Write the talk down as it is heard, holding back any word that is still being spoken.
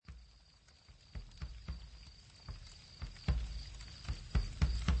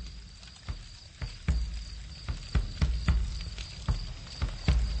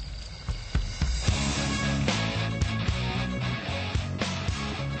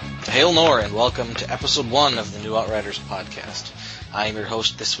Hail Nor, and welcome to episode 1 of the New Outriders podcast. I am your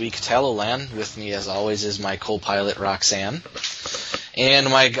host this week, Tallow-Lan. With me, as always, is my co-pilot, Roxanne. And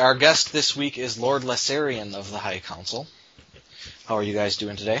our guest this week is Lord Lassarian of the High Council. How are you guys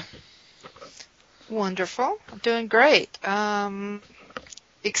doing today? Wonderful. I'm doing great.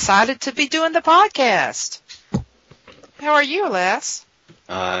 Excited to be doing the podcast. How are you, Les?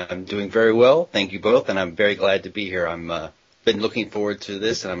 I'm doing very well. Thank you both, and I'm very glad to be here. I'm been looking forward to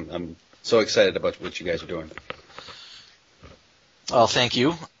this, and I'm so excited about what you guys are doing. Well, thank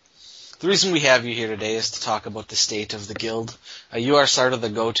you. The reason we have you here today is to talk about the state of the Guild. You are sort of the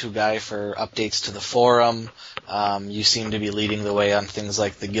go-to guy for updates to the forum. You seem to be leading the way on things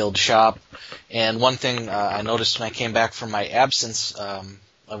like the Guild shop. And one thing I noticed when I came back from my absence of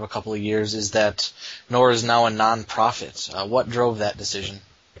a couple of years is that Nor is now a non-profit. What drove that decision?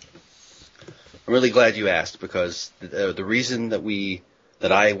 I'm really glad you asked, because the reason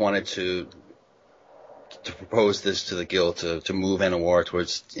that I wanted to propose this to the Guild to move NOR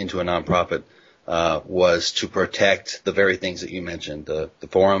into a nonprofit was to protect the very things that you mentioned, the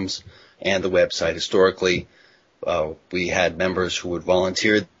forums and the website. Historically, we had members who would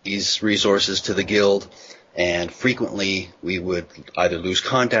volunteer these resources to the Guild, and frequently we would either lose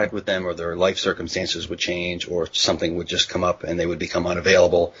contact with them, or their life circumstances would change, or something would just come up and they would become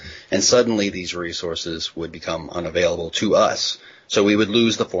unavailable, and suddenly these resources would become unavailable to us. So we would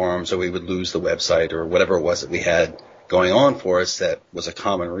lose the forums, or we would lose the website, or whatever it was that we had going on for us that was a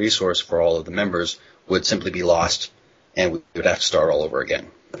common resource for all of the members would simply be lost, and we would have to start all over again.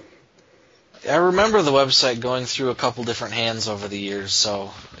 I remember the website going through a couple different hands over the years,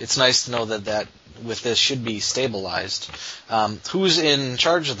 so it's nice to know that with this should be stabilized. Who's in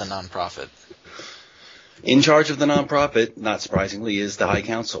charge of the nonprofit? In charge of the nonprofit, not surprisingly, is the High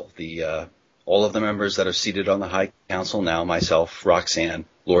Council. All of the members that are seated on the High Council now, myself, Roxanne,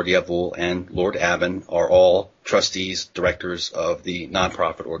 Lord Yevul, and Lord Avon, are all trustees, directors of the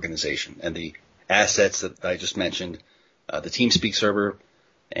nonprofit organization. And the assets that I just mentioned, the TeamSpeak server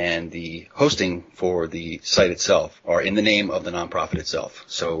and the hosting for the site itself, are in the name of the nonprofit itself.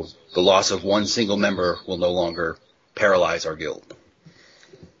 So the loss of one single member will no longer paralyze our Guild.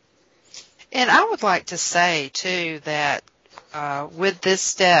 And I would like to say, too, that with this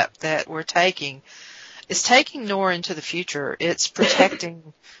step that we're taking, it's taking NOR into the future. It's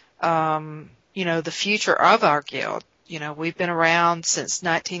protecting, the future of our Guild. We've been around since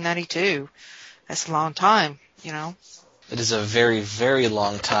 1992. That's a long time, It is a very, very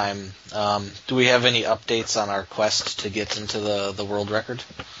long time. Do we have any updates on our quest to get into the world record?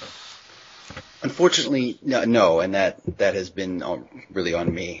 Unfortunately, no, and that has been really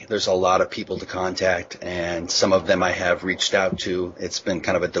on me. There's a lot of people to contact, and some of them I have reached out to. It's been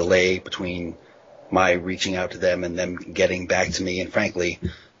kind of a delay between my reaching out to them and them getting back to me, and frankly,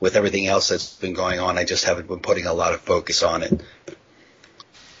 with everything else that's been going on, I just haven't been putting a lot of focus on it.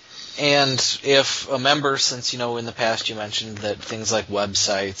 And if a member, since, in the past you mentioned that things like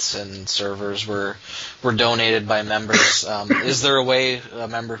websites and servers were donated by members, is there a way a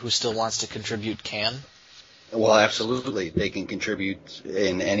member who still wants to contribute can? Well, absolutely. They can contribute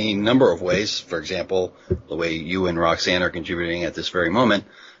in any number of ways. For example, the way you and Roxanne are contributing at this very moment,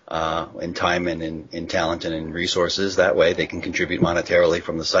 in time and in talent and in resources. That way they can contribute monetarily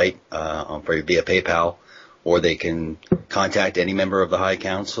from the site via PayPal. Or they can contact any member of the High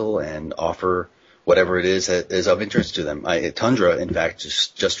Council and offer whatever it is that is of interest to them. Tundra, in fact,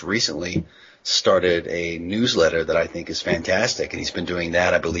 just recently started a newsletter that I think is fantastic, and he's been doing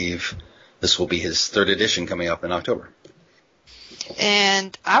that. I believe this will be his third edition coming up in October.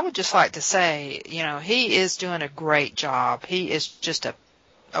 And I would just like to say, he is doing a great job. He is just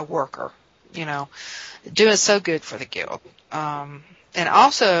a worker, doing so good for the Guild. And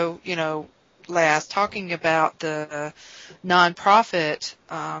also, last talking about the nonprofit,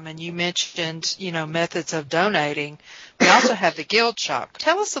 and you mentioned, methods of donating. We also have the Guild shop.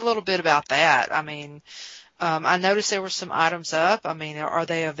 Tell us a little bit about that. I mean, I noticed there were some items up. I mean, are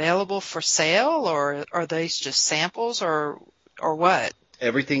they available for sale, or are these just samples, or what?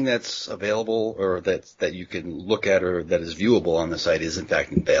 Everything that's available, or that you can look at, or that is viewable on the site is in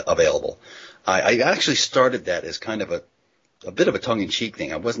fact available. I actually started that as kind of a bit of a tongue-in-cheek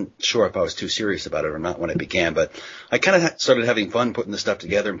thing. I wasn't sure if I was too serious about it or not when I began, but I kind of started having fun putting this stuff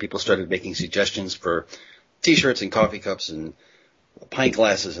together, and people started making suggestions for T-shirts and coffee cups and pint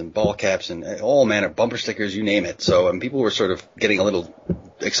glasses and ball caps and all manner, bumper stickers, you name it. So people were sort of getting a little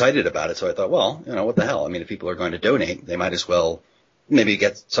excited about it. So I thought, well, what the hell? I mean, if people are going to donate, they might as well maybe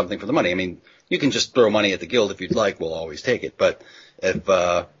get something for the money. I mean, you can just throw money at the Guild if you'd like. We'll always take it. But if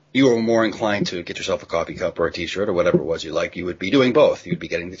you were more inclined to get yourself a coffee cup or a T-shirt or whatever it was you like, you would be doing both. You'd be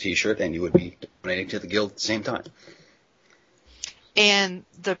getting the T-shirt and you would be donating to the guild at the same time. And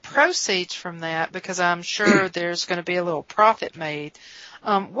the proceeds from that, because I'm sure there's going to be a little profit made,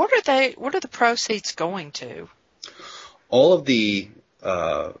 what are the proceeds going to? All of the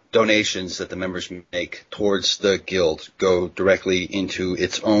donations that the members make towards the guild go directly into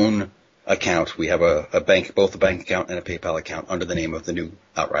its own account. We have a bank, both a bank account and a PayPal account under the name of the New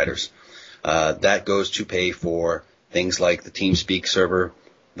Outriders. That goes to pay for things like the TeamSpeak server,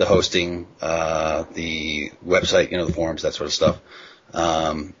 the hosting, the website, the forums, that sort of stuff.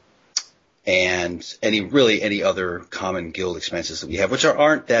 And any other common guild expenses that we have, which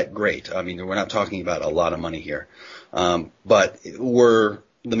aren't that great. I mean, we're not talking about a lot of money here. But were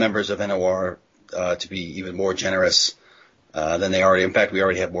the members of NOR, to be even more generous, than they already, in fact, we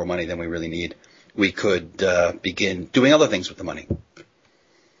already have more money than we really need, we could, begin doing other things with the money.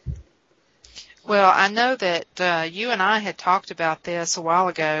 Well, I know that you and I had talked about this a while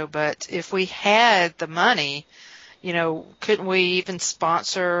ago, but if we had the money, couldn't we even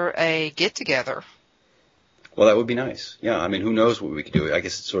sponsor a get-together? Well, that would be nice. Yeah, I mean, who knows what we could do. I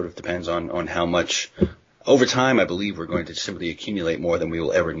guess it sort of depends on how much. Over time, I believe we're going to simply accumulate more than we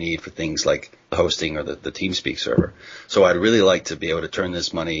will ever need for things like the hosting or the TeamSpeak server. So I'd really like to be able to turn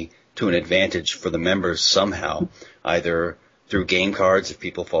this money to an advantage for the members somehow, either through game cards if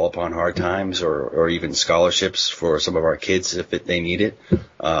people fall upon hard times, or even scholarships for some of our kids if they need it.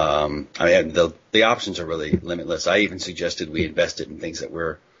 I mean, the options are really limitless. I even suggested we invested in things that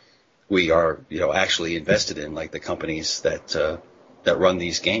we are actually invested in, like the companies that run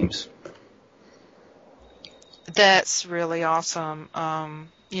these games. That's really awesome. And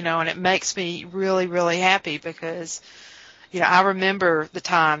it makes me really, really happy because, I remember the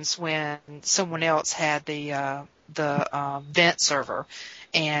times when someone else had the vent server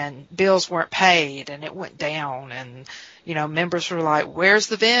and bills weren't paid and it went down and, members were like, where's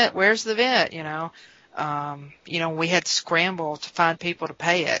the vent? Where's the vent? We had to scramble to find people to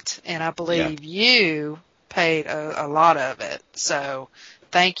pay it. And I believe you paid a lot of it. So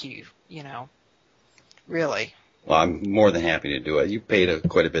thank you, really. Well, I'm more than happy to do it. You paid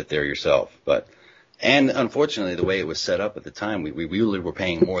quite a bit there yourself, and unfortunately, the way it was set up at the time, we really were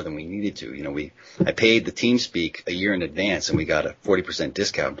paying more than we needed to. I paid the TeamSpeak a year in advance, and we got a 40%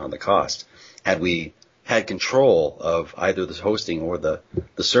 discount on the cost. Had we had control of either the hosting or the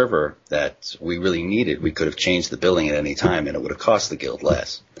server that we really needed, we could have changed the billing at any time, and it would have cost the guild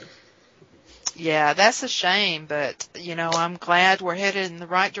less. Yeah, that's a shame, but I'm glad we're headed in the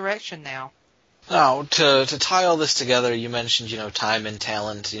right direction now. Now, to tie all this together, you mentioned, time and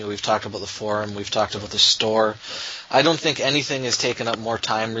talent. We've talked about the forum. We've talked about the store. I don't think anything has taken up more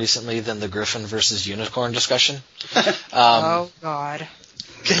time recently than the Griffin versus Unicorn discussion. Oh, God.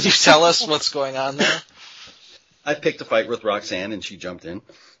 Can you tell us what's going on there? I picked a fight with Roxanne, and she jumped in.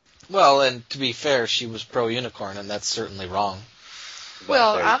 Well, and to be fair, she was pro-Unicorn, and that's certainly wrong.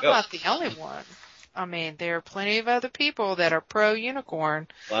 Well, I'm not the only one. I mean, there are plenty of other people that are pro-Unicorn.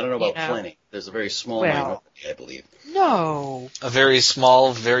 Well, I don't know about plenty. There's a very small minority, I believe. No. A very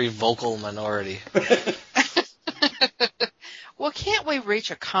small, very vocal minority. Well, can't we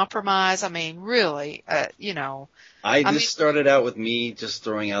reach a compromise? I mean, really, This started out with me just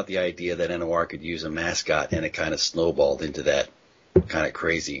throwing out the idea that NOR could use a mascot, and it kind of snowballed into that kind of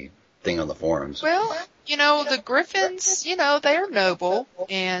crazy thing on the forums. Well, the Griffins, they're noble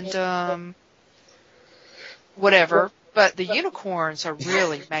and whatever, but the unicorns are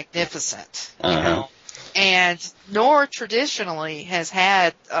really magnificent, And NOR traditionally has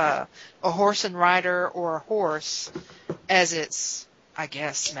had a horse and rider or a horse as its, I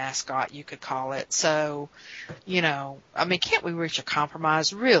guess, mascot, you could call it. So, can't we reach a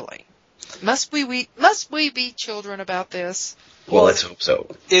compromise, really? Must we be children about this? Well, let's hope so.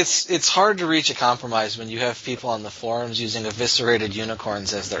 It's hard to reach a compromise when you have people on the forums using eviscerated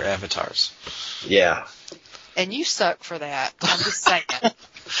unicorns as their avatars. Yeah. And you suck for that. I'm just saying.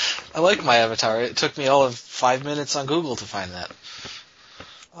 I like my avatar. It took me all of 5 minutes on Google to find that.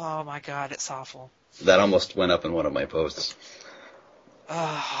 Oh my God, it's awful. That almost went up in one of my posts.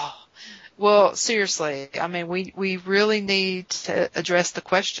 Oh. Well, seriously, I mean, we really need to address the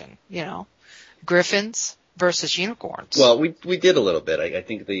question, Griffins versus unicorns. Well, we did a little bit. I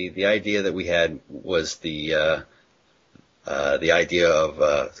think the idea that we had was the idea of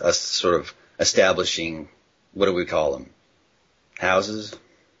us sort of establishing, what do we call them? Houses?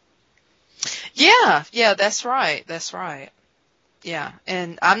 Yeah, that's right. Yeah,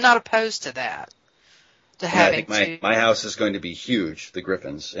 and I'm not opposed to that. I think my house is going to be huge, the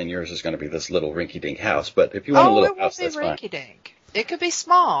Griffins, and yours is going to be this little rinky-dink house. But if you want a little house, that's fine. Rinky-dink. It could be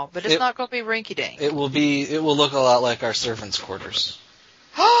small, but it's not going to be rinky-dink. It will look a lot like our servants' quarters.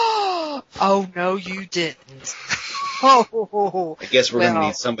 Oh, no, you didn't. Oh, I guess we're going to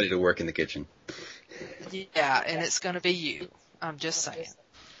need somebody to work in the kitchen. Yeah, and it's going to be you. I'm just saying.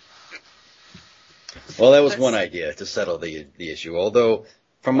 Well, that was one idea to settle the issue. Although,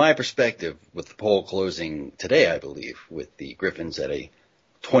 from my perspective, with the poll closing today, I believe, with the Griffins at a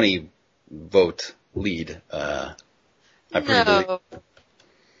 20-vote lead, I pretty believe.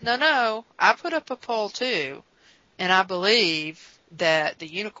 No. I put up a poll too, and I believe that the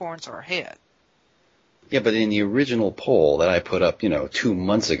Unicorns are ahead. Yeah, but in the original poll that I put up, 2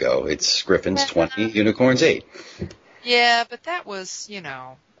 months ago, it's Griffins 20, Unicorns 8. Yeah, but that was,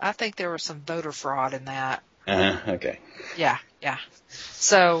 I think there was some voter fraud in that. Okay. Yeah.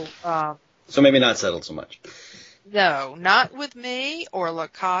 So maybe not settled so much. No, not with me or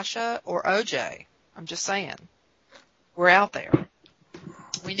LaKasha or OJ. I'm just saying. We're out there.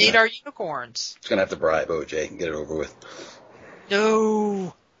 We need our unicorns. Just gonna have to bribe OJ and get it over with.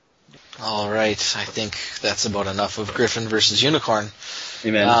 No. All right, I think that's about enough of Griffin versus Unicorn.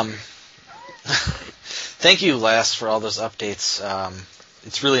 Amen. Thank you, Last, for all those updates.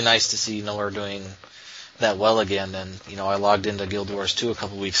 It's really nice to see Nor doing that well again. And I logged into Guild Wars 2 a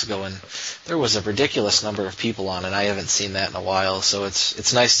couple weeks ago, and there was a ridiculous number of people on, and I haven't seen that in a while. So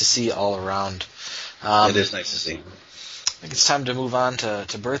it's nice to see all around. It is nice to see. I think it's time to move on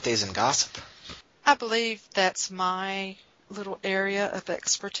to birthdays and gossip. I believe that's my little area of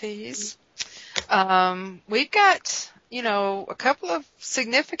expertise. We've got, a couple of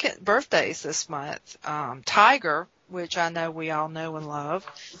significant birthdays this month. Tiger, which I know we all know and love,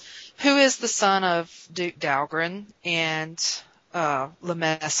 who is the son of Duke Dahlgren, and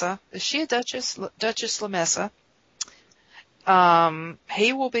Lamessa. Is she a Duchess? Duchess Lamessa.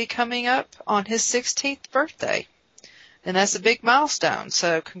 He will be coming up on his 16th birthday. And that's a big milestone.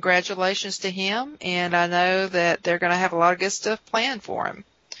 So congratulations to him. And I know that they're going to have a lot of good stuff planned for him.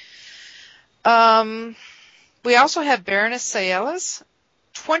 We also have Baroness Sayella's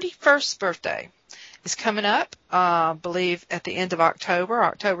 21st birthday is coming up, I believe at the end of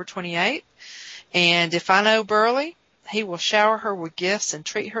October 28th. And if I know Burley, he will shower her with gifts and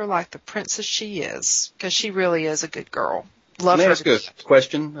treat her like the princess she is, because she really is a good girl. Love her. May I ask a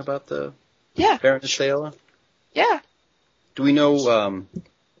question about the Baroness Sayella? Yeah. Do we know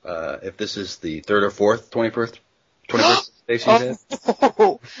if this is the third or fourth 21st day she's had?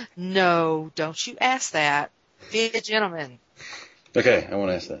 No, don't you ask that. Be a gentleman. Okay, I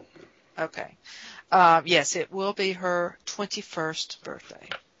won't ask that. Okay. Yes, it will be her 21st birthday.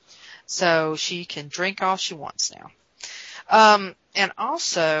 So she can drink all she wants now. And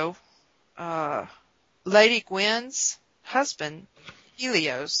also, Lady Gwen's husband,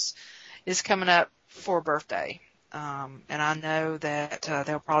 Helios, is coming up for a birthday. And I know that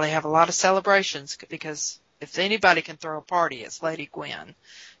they'll probably have a lot of celebrations, because if anybody can throw a party, it's Lady Gwen.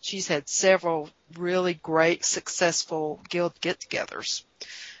 She's had several really great, successful guild get-togethers,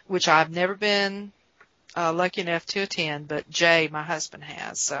 which I've never been lucky enough to attend, but Jay, my husband,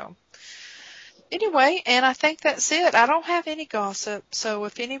 has. So anyway, and I think that's it. I don't have any gossip, so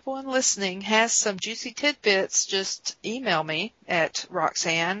if anyone listening has some juicy tidbits, just email me at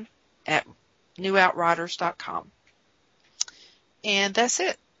roxanne@newoutriders.com. And that's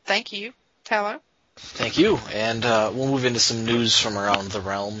it. Thank you, Tallow. Thank you. And we'll move into some news from around the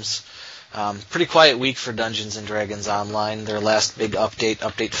realms. Pretty quiet week for Dungeons & Dragons Online. Their last big update,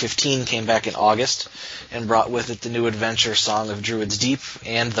 Update 15, came back in August and brought with it the new adventure Song of Druid's Deep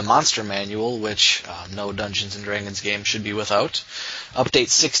and the Monster Manual, which no Dungeons & Dragons game should be without. Update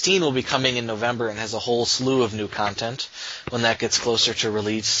 16 will be coming in November and has a whole slew of new content. When that gets closer to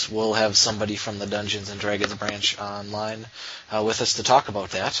release, we'll have somebody from the Dungeons & Dragons branch online with us to talk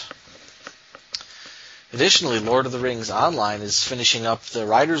about that. Additionally, Lord of the Rings Online is finishing up the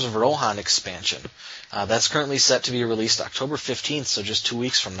Riders of Rohan expansion. That's currently set to be released October 15th, so just 2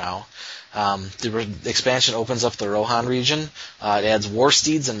 weeks from now. The expansion opens up the Rohan region. It adds war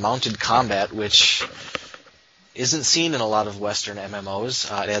steeds and mounted combat, which isn't seen in a lot of Western MMOs.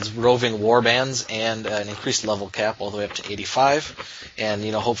 It adds roving war bands and an increased level cap all the way up to 85. And,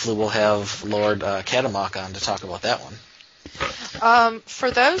 hopefully we'll have Lord Katamok on to talk about that one.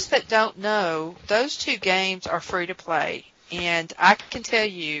 For those that don't know, those two games are free to play. And I can tell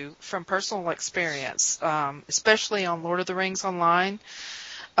you from personal experience, especially on Lord of the Rings Online,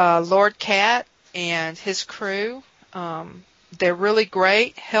 Lord Cat and his crew, they're really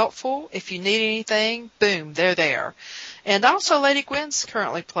great, helpful. If you need anything, boom, they're there. And also Lady Gwen's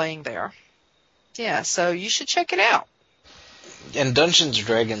currently playing there. Yeah, so you should check it out. And Dungeons &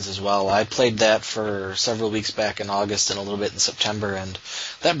 Dragons as well. I played that for several weeks back in August and a little bit in September, and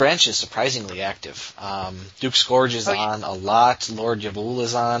that branch is surprisingly active. Duke Scourge is on a lot. Lord Yavul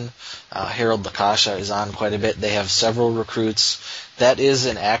is on. Harold Lakasha is on quite a bit. They have several recruits. That is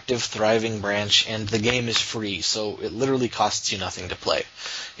an active, thriving branch, and the game is free, so it literally costs you nothing to play.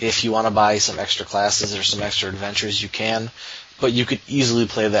 If you want to buy some extra classes or some extra adventures, you can, but you could easily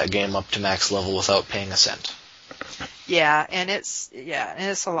play that game up to max level without paying a cent. Yeah, and it's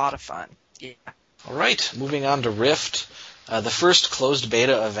a lot of fun. Yeah. All right, moving on to Rift. The first closed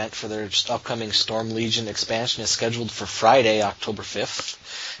beta event for their upcoming Storm Legion expansion is scheduled for Friday, October 5th.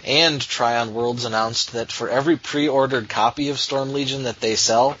 And Trion Worlds announced that for every pre-ordered copy of Storm Legion that they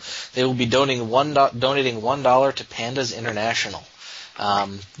sell, they will be donating $1 to Pandas International.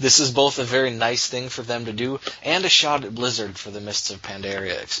 This is both a very nice thing for them to do and a shot at Blizzard for the Mists of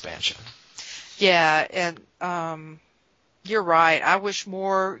Pandaria expansion. Yeah, and you're right. I wish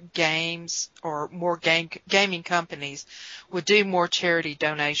more games or more gaming companies would do more charity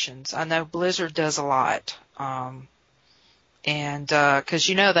donations. I know Blizzard does a lot. And 'cause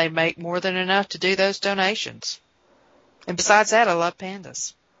they make more than enough to do those donations. And besides that, I love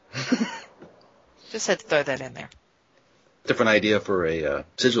pandas. Just had to throw that in there. Different idea for a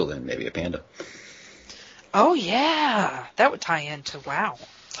sigil then, maybe a panda. Oh yeah, that would tie into WoW.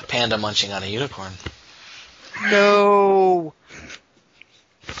 A panda munching on a unicorn. No.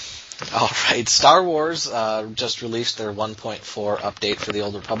 All right, Star Wars just released their 1.4 update for the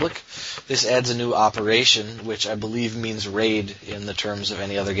Old Republic. This adds a new operation, which I believe means raid in the terms of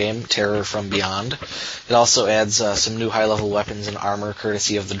any other game, Terror from Beyond. It also adds some new high-level weapons and armor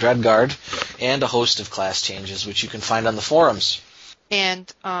courtesy of the Dreadguard, and a host of class changes, which you can find on the forums.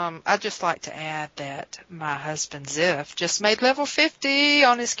 And I'd just like to add that my husband Ziff just made level 50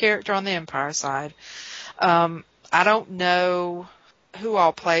 on his character on the Empire side. I don't know who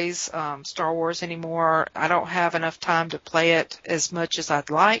all plays Star Wars anymore. I don't have enough time to play it as much as I'd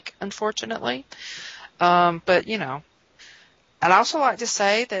like, unfortunately. But, I'd also like to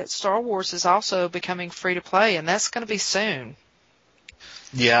say that Star Wars is also becoming free to play, and that's going to be soon.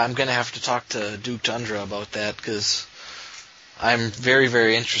 Yeah, I'm going to have to talk to Duke Tundra about that, because I'm very,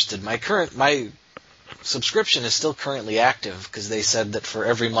 very interested. My subscription is still currently active because they said that for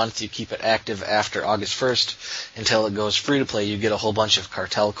every month you keep it active after August 1st until it goes free to play, you get a whole bunch of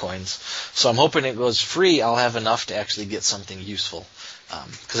cartel coins. So I'm hoping it goes free, I'll have enough to actually get something useful.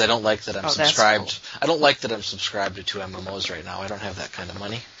 Because I don't like that I'm subscribed. Cool. I don't like that I'm subscribed to 2 MMOs right now. I don't have that kind of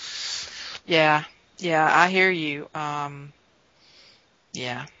money. Yeah, I hear you.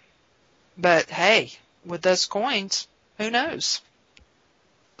 Yeah. But hey, with those coins, who knows?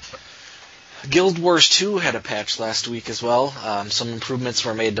 Guild Wars 2 had a patch last week as well. Some improvements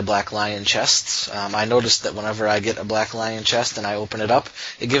were made to Black Lion chests. I noticed that whenever I get a Black Lion chest and I open it up,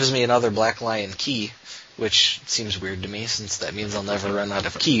 it gives me another Black Lion key, which seems weird to me since that means I'll never run out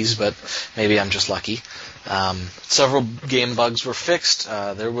of keys, but maybe I'm just lucky. Several game bugs were fixed.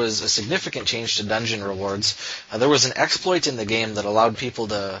 There was a significant change to dungeon rewards. There was an exploit in the game that allowed people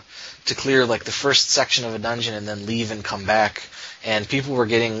to clear like the first section of a dungeon and then leave and come back. And people were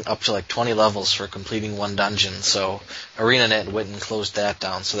getting up to like 20 levels for completing one dungeon, so ArenaNet went and closed that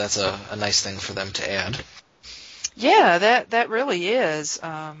down, so that's a nice thing for them to add. Yeah, that really is.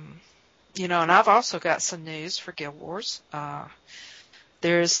 And I've also got some news for Guild Wars.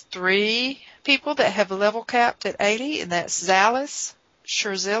 There's 3 people that have a level capped at 80, and that's Zalis,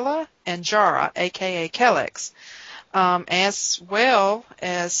 Sherzilla, and Jara, aka Kellex. As well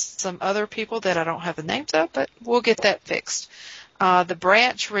as some other people that I don't have the names of, but we'll get that fixed. The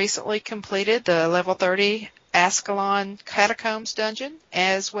branch recently completed the level 30 Ascalon Catacombs dungeon,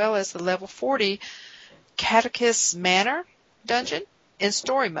 as well as the level 40 Catechus Manor dungeon in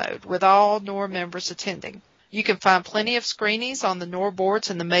story mode, with all Nor members attending. You can find plenty of screenies on the Nor boards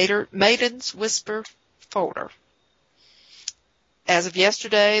in the Maiden's Whisper folder. As of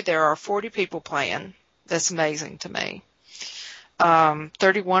yesterday, there are 40 people playing. That's amazing to me.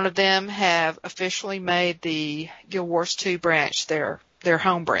 31 of them have officially made the Guild Wars 2 branch their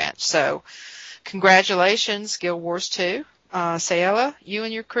home branch. So congratulations, Guild Wars 2. Sayela, you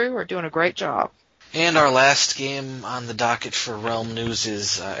and your crew are doing a great job. And our last game on the docket for Realm News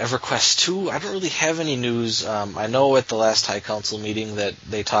is EverQuest 2. I don't really have any news. I know at the last High Council meeting that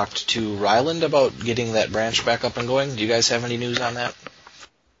they talked to Ryland about getting that branch back up and going. Do you guys have any news on that?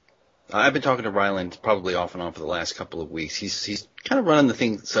 I've been talking to Ryland probably off and on for the last couple of weeks. He's kind of running the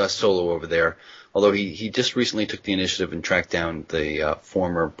thing solo over there, although he just recently took the initiative and tracked down the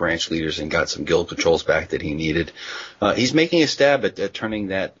former branch leaders and got some guild patrols back that he needed. He's making a stab at turning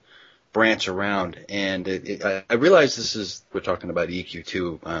that branch around. And I realize we're talking about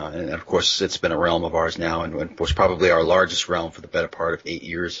EQ2, and of course it's been a realm of ours now, and was probably our largest realm for the better part of 8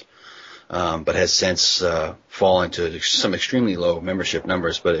 years, but has since fallen to some extremely low membership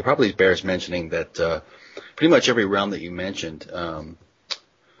numbers. But it probably bears mentioning that pretty much every realm that you mentioned, not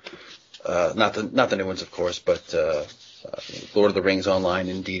the new ones, of course, but Lord of the Rings Online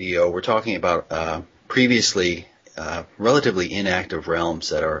and DDO, we're talking about previously relatively inactive realms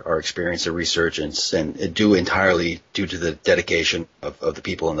that are experiencing a resurgence, and due entirely to the dedication of the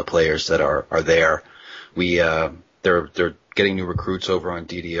people and the players that are there. They're getting new recruits over on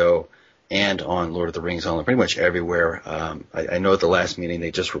DDO and on Lord of the Rings Online, pretty much everywhere. I know at the last meeting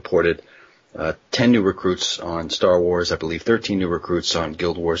they just reported 10 new recruits on Star Wars, I believe 13 new recruits on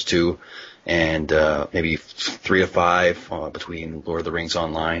Guild Wars 2, and maybe 3 to 5 between Lord of the Rings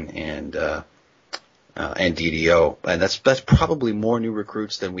Online and DDO, and that's probably more new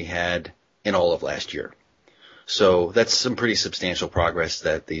recruits than we had in all of last year. So that's some pretty substantial progress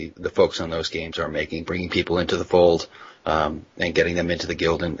that the folks on those games are making, bringing people into the fold, and getting them into the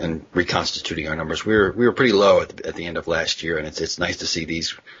guild and reconstituting our numbers. We were pretty low at the end of last year, and it's nice to see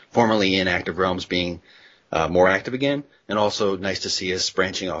these formerly inactive realms being more active again, and also nice to see us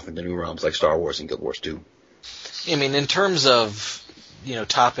branching off into new realms like Star Wars and Guild Wars 2. I mean, in terms of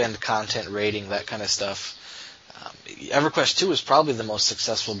top-end content rating, that kind of stuff, EverQuest 2 is probably the most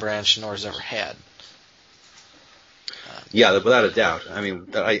successful branch Nor's ever had. Yeah, without a doubt. I mean,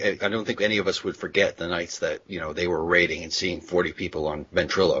 I don't think any of us would forget the nights that, they were raiding and seeing 40 people on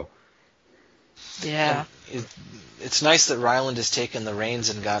Ventrilo. Yeah. It's nice that Ryland has taken the reins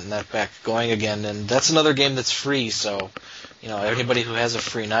and gotten that back going again, and that's another game that's free, so, anybody who has a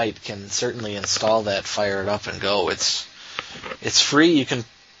free night can certainly install that, fire it up, and go. It's free.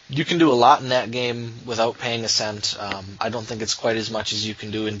 You can do a lot in that game without paying a cent. I don't think it's quite as much as you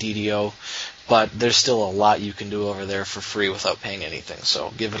can do in DDO, but there's still a lot you can do over there for free without paying anything.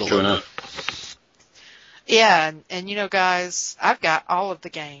 So give it a look. Yeah, and guys, I've got all of the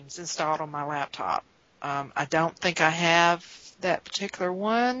games installed on my laptop. I don't think I have that particular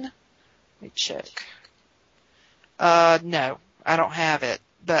one. Let me check. No, I don't have it,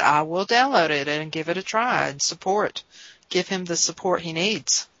 but I will download it and give it a try and give him the support he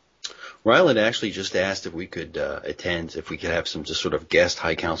needs. Ryland actually just asked if we could attend, if we could have some just sort of guest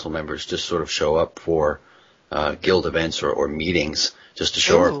High Council members just sort of show up for guild events or meetings, just to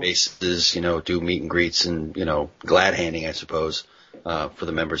show our faces, do meet and greets and, glad handing, I suppose, for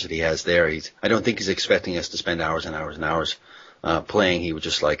the members that he has there. I don't think he's expecting us to spend hours and hours and hours playing. He would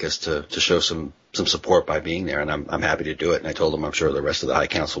just like us to show some support by being there, and I'm happy to do it. And I told him I'm sure the rest of the High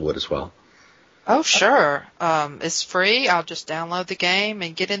Council would as well. Oh, sure. It's free. I'll just download the game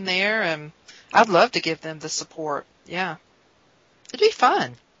and get in there, and I'd love to give them the support. Yeah. It'd be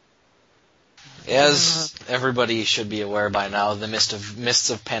fun. As everybody should be aware by now, the Mists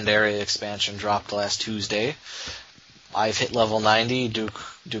of Pandaria expansion dropped last Tuesday. I've hit level 90. Duke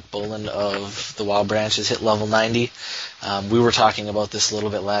Bolin of the WoW branch has hit level 90. We were talking about this a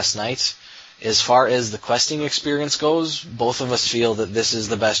little bit last night. As far as the questing experience goes, both of us feel that this is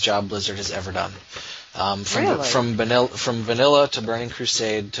the best job Blizzard has ever done. From vanilla to Burning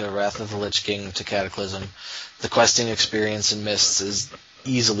Crusade to Wrath of the Lich King to Cataclysm, the questing experience in Mists is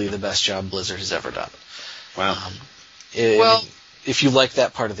easily the best job Blizzard has ever done. Wow. If you like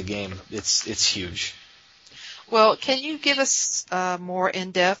that part of the game, it's huge. Well, can you give us a more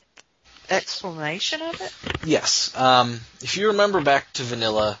in-depth explanation of it? Yes. If you remember back to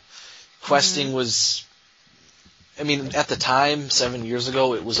vanilla, questing was, at the time, 7 years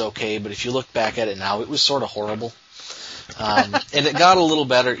ago, it was okay, but if you look back at it now, it was sort of horrible. And it got a little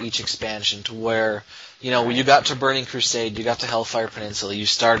better each expansion to where, when you got to Burning Crusade, you got to Hellfire Peninsula, you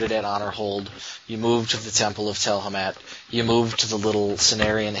started at Honor Hold, you moved to the Temple of Telhamat, you moved to the little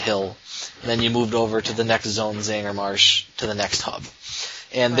Cenarian Hill, and then you moved over to the next zone, Zangarmarsh, to the next hub.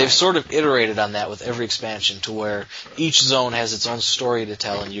 And they've sort of iterated on that with every expansion to where each zone has its own story to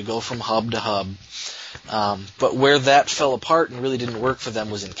tell, and you go from hub to hub. But where that fell apart and really didn't work for them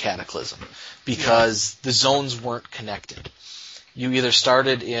was in Cataclysm, because the zones weren't connected. You either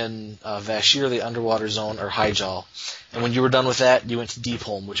started in Vashir, the underwater zone, or Hyjal. And when you were done with that, you went to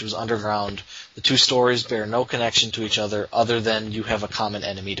Deepholm, which was underground. The two stories bear no connection to each other than you have a common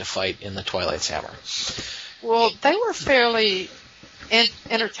enemy to fight in the Twilight's Hammer. Well, they were fairly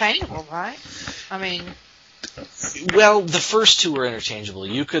interchangeable, right? Well, the first two were interchangeable.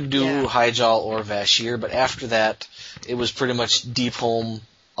 You could do Hyjal or Vashir, but after that, it was pretty much Deepholm,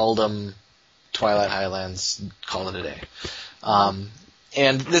 Uldum, Twilight Highlands, call it a day.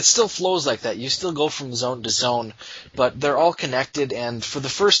 And it still flows like that. You still go from zone to zone, but they're all connected, and for the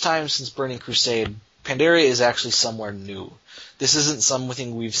first time since Burning Crusade, Pandaria is actually somewhere new. This isn't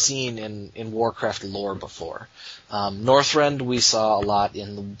something we've seen in Warcraft lore before. Northrend we saw a lot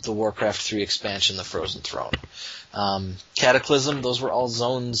in the Warcraft 3 expansion, The Frozen Throne. Cataclysm, those were all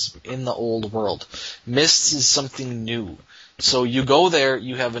zones in the old world. Mists is something new. So you go there,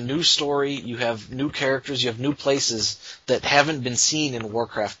 you have a new story, you have new characters, you have new places that haven't been seen in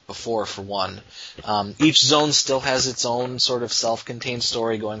Warcraft before, for one. Each zone still has its own sort of self-contained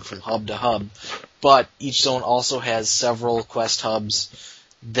story going from hub to hub, but each zone also has several quest hubs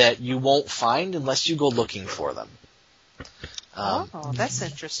that you won't find unless you go looking for them. That's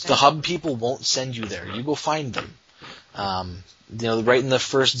interesting. The hub people won't send you there. You go find them. Right in the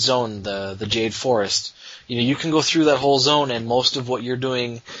first zone, the Jade Forest, you can go through that whole zone, and most of what you're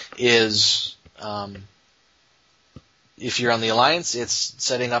doing is, if you're on the Alliance, it's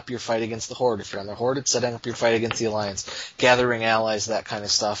setting up your fight against the Horde. If you're on the Horde, it's setting up your fight against the Alliance, gathering allies, that kind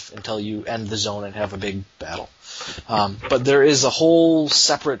of stuff, until you end the zone and have a big battle. But there is a whole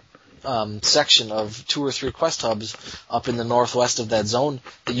separate section of 2 or 3 quest hubs up in the northwest of that zone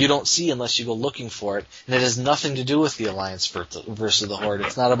that you don't see unless you go looking for it, and it has nothing to do with the Alliance versus the Horde.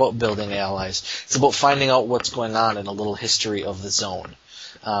 It's not about building allies. It's about finding out what's going on and a little history of the zone.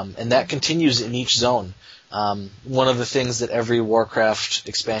 And that continues in each zone. One of the things that every Warcraft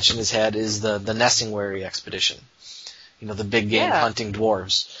expansion has had is the Nessingwary expedition. The big game hunting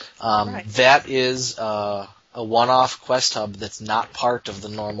dwarves. Right. That is a one-off quest hub that's not part of the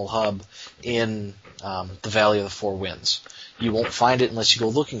normal hub in the Valley of the Four Winds. You won't find it unless you go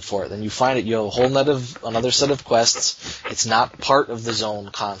looking for it. Then you find it, you have another set of quests. It's not part of the zone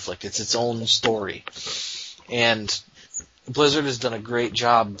conflict. It's its own story. And Blizzard has done a great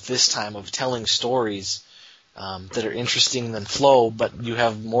job this time of telling stories that are interesting than flow, but you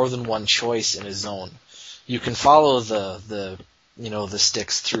have more than one choice in a zone. You can follow the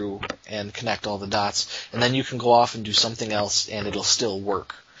sticks through and connect all the dots, and then you can go off and do something else, and it'll still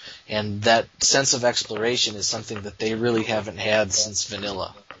work. And that sense of exploration is something that they really haven't had since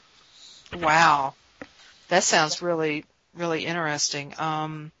vanilla. Wow. That sounds really, really interesting.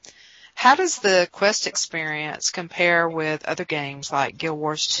 How does the quest experience compare with other games like Guild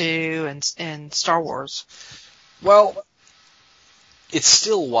Wars 2 and Star Wars? Well, it's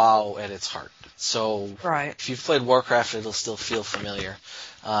still WoW at its heart. So right. If you've played Warcraft, it'll still feel familiar.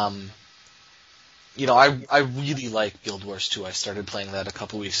 I really like Guild Wars 2. I started playing that a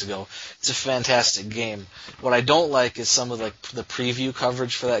couple weeks ago. It's a fantastic game. What I don't like is some of the preview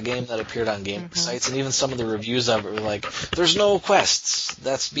coverage for that game that appeared on game sites, and even some of the reviews of it were like, there's no quests.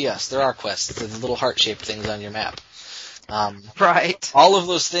 That's BS. There are quests. They're the little heart-shaped things on your map. Right. All of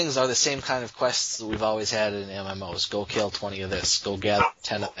those things are the same kind of quests that we've always had in MMOs. Go kill 20 of this. Go gather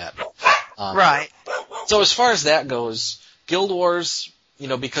 10 of that. Right. So as far as that goes, Guild Wars,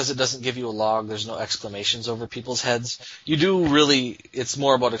 because it doesn't give you a log, there's no exclamations over people's heads. You do really, it's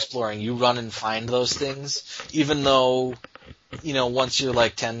more about exploring. You run and find those things, even though, once you're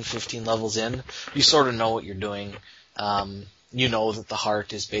like 10, 15 levels in, you sort of know what you're doing. You know that the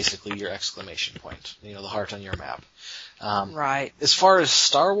heart is basically your exclamation point, the heart on your map. Right. As far as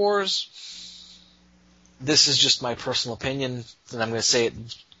Star Wars, this is just my personal opinion, and I'm going to say it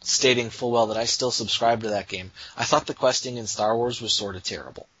stating full well that I still subscribe to that game. I thought the questing in Star Wars was sort of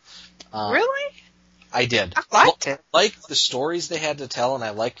terrible. Really? I did. I liked it. I liked the stories they had to tell, and I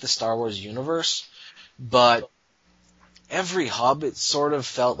liked the Star Wars universe, but every hub, it sort of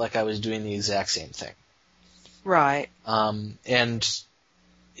felt like I was doing the exact same thing. Right. And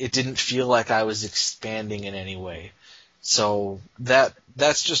it didn't feel like I was expanding in any way. So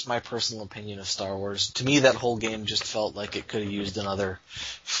that's just my personal opinion of Star Wars. To me, that whole game just felt like it could have used another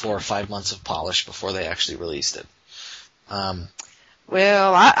 4 or 5 months of polish before they actually released it. Well,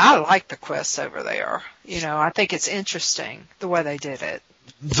 I like the quests over there. I think it's interesting the way they did it.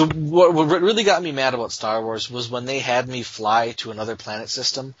 What really got me mad about Star Wars was when they had me fly to another planet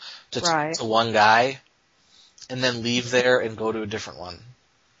system to talk to one guy and then leave there and go to a different one.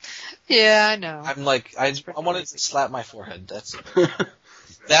 Yeah, I know. I'm like, I wanted to slap my forehead. That's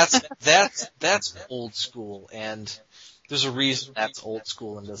old school, and there's a reason that's old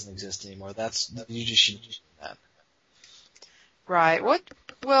school and doesn't exist anymore. You just shouldn't do that. Right.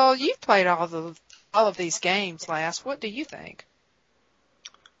 Well, you've played all of these games, Lass. What do you think?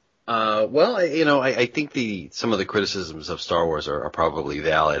 Well, I think some of the criticisms of Star Wars are probably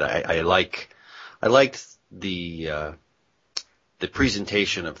valid. I liked the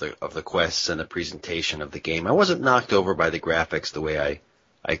presentation of the quests and the presentation of the game. I wasn't knocked over by the graphics the way I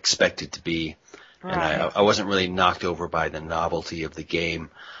expected to be. and I wasn't really knocked over by the novelty of the game.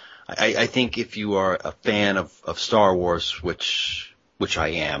 I think if you are a fan of Star Wars, which I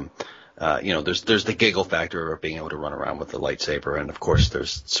am, there's the giggle factor of being able to run around with the lightsaber, and of course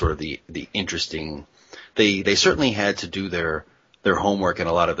there's sort of the interesting. They certainly had to do their homework and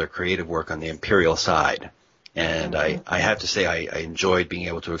a lot of their creative work on the Imperial side, and I have to say I enjoyed being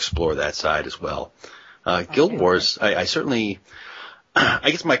able to explore that side as well. Guild Wars, I certainly.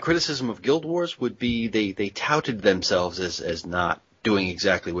 I guess my criticism of Guild Wars would be they touted themselves as not doing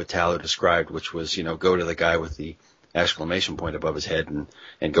exactly what Talos described, which was, go to the guy with the exclamation point above his head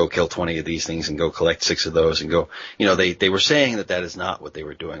and go kill 20 of these things and go collect 6 of those and go, they were saying that is not what they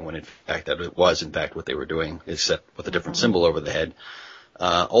were doing, when in fact that it was in fact what they were doing, except with a different symbol over the head.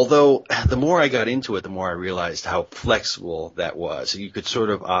 Although the more I got into it, the more I realized how flexible that was. You could sort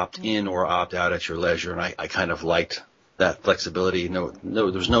of opt in or opt out at your leisure, and I kind of liked that flexibility. No, there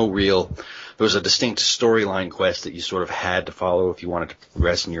was a distinct storyline quest that you sort of had to follow if you wanted to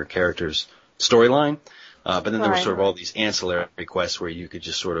progress in your character's storyline. But then there were sort of all these ancillary quests where you could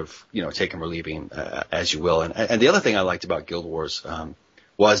just sort of, take them or leaving as you will. And the other thing I liked about Guild Wars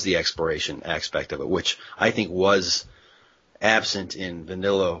was the exploration aspect of it, which I think was absent in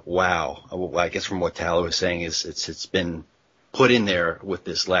vanilla WoW. I guess from what Talos was saying is it's been put in there with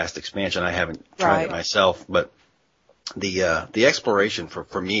this last expansion. I haven't tried it myself, but the exploration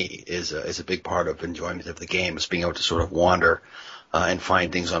for me is a big part of enjoyment of the game, is being able to sort of wander and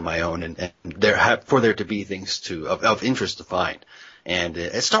find things on my own, and for there to be things of interest to find. And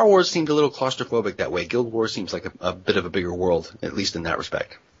Star Wars seemed a little claustrophobic that way. Guild Wars seems like a bit of a bigger world, at least in that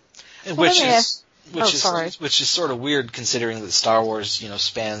respect. Which is sort of weird, considering that Star Wars,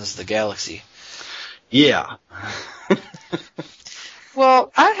 spans the galaxy. Yeah.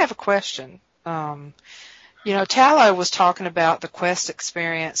 Well, I have a question. Talos was talking about the quest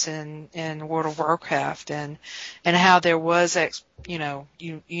experience in World of Warcraft and how there was, you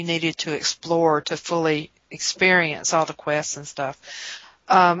needed to explore to fully experience all the quests and stuff.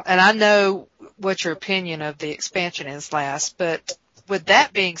 And I know what your opinion of the expansion is, Lass, but with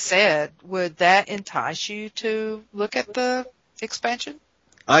that being said, would that entice you to look at the expansion?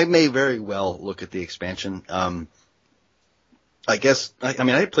 I may very well look at the expansion. I guess,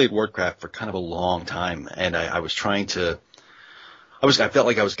 I played Warcraft for kind of a long time, and I was trying to, I felt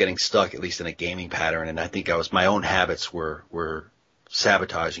like I was getting stuck, at least in a gaming pattern, and I think my own habits were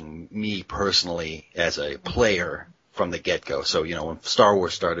sabotaging me personally as a player from the get-go. So, when Star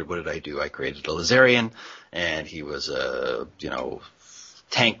Wars started, what did I do? I created a Lizarian, and he was a,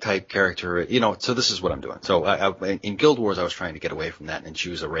 tank-type character, so this is what I'm doing. So in Guild Wars, I was trying to get away from that and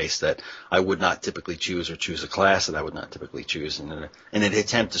choose a race that I would not typically choose, or choose a class that I would not typically choose, in an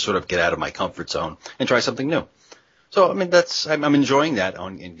attempt to sort of get out of my comfort zone and try something new. So, I'm enjoying that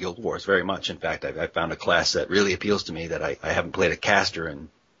in Guild Wars very much. In fact, I found a class that really appeals to me that I haven't played a caster in,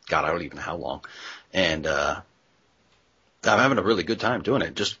 God, I don't even know how long. And I'm having a really good time doing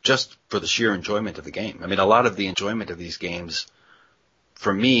it, just for the sheer enjoyment of the game. A lot of the enjoyment of these games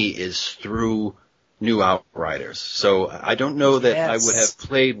for me is through new Outriders. So I don't know that I would have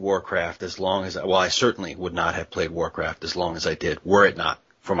played Warcraft as long as, I certainly would not have played Warcraft as long as I did, were it not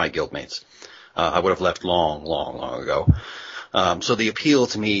for my guildmates. I would have left long, long, long ago. So the appeal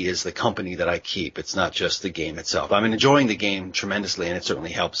to me is the company that I keep. It's not just the game itself. I'm enjoying the game tremendously, and it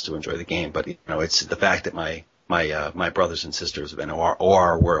certainly helps to enjoy the game, but it's the fact that my brothers and sisters have been were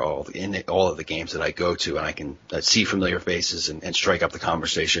all in all of the games that I go to, and I can see familiar faces and strike up the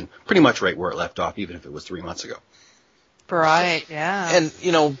conversation pretty much right where it left off, even if it was 3 months ago. Right, yeah. And,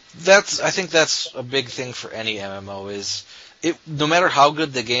 I think that's a big thing for any MMO is no matter how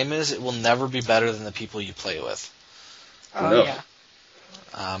good the game is, it will never be better than the people you play with. Oh, no. Yeah.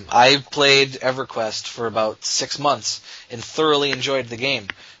 I played EverQuest for about 6 months and thoroughly enjoyed the game.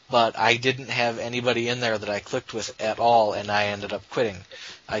 But I didn't have anybody in there that I clicked with at all, and I ended up quitting.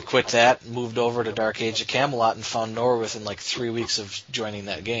 I quit that, moved over to Dark Age of Camelot, and found Nora within 3 weeks of joining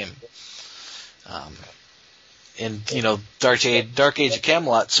that game. Dark Age of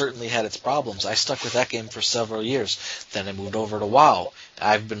Camelot certainly had its problems. I stuck with that game for several years. Then I moved over to WoW.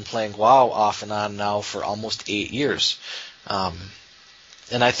 I've been playing WoW off and on now for almost 8 years.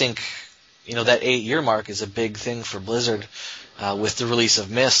 And I think, that 8-year mark is a big thing for Blizzard. With the release of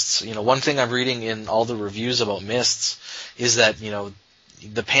Mists, one thing I'm reading in all the reviews about Mists is that,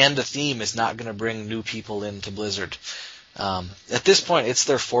 the Panda theme is not going to bring new people into Blizzard. At this point, it's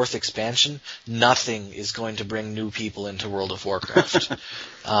their 4th expansion. Nothing is going to bring new people into World of Warcraft.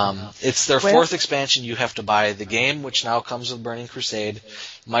 It's their 4th expansion. You have to buy the game, which now comes with Burning Crusade.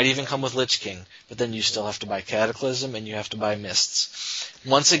 Might even come with Lich King, but then you still have to buy Cataclysm and you have to buy Mists.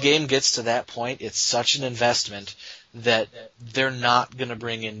 Once a game gets to that point, it's such an investment that they're not going to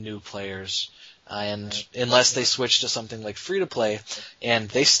bring in new players. And unless they switch to something like free-to-play, and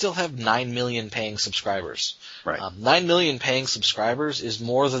they still have 9 million paying subscribers. Right. 9 million paying subscribers is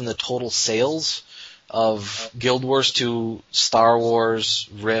more than the total sales of Guild Wars 2, Star Wars,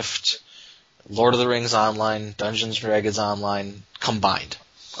 Rift, Lord of the Rings Online, Dungeons & Dragons Online combined.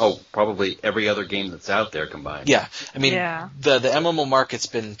 Oh, probably every other game that's out there combined. Yeah. I mean, the MMO market's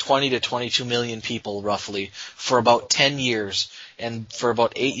been 20 to 22 million people, roughly, for about 10 years. And for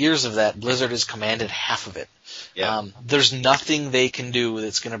about 8 years of that, Blizzard has commanded half of it. Yeah. There's nothing they can do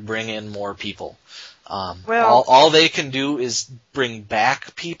that's going to bring in more people. All they can do is bring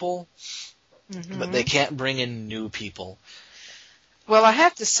back people, but they can't bring in new people. Well, I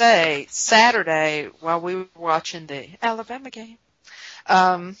have to say, Saturday, while we were watching the Alabama game,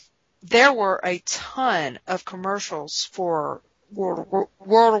 there were a ton of commercials for World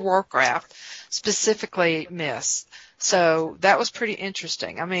of Warcraft, specifically Myst. So that was pretty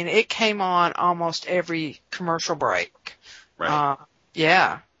interesting. I mean, it came on almost every commercial break. Right.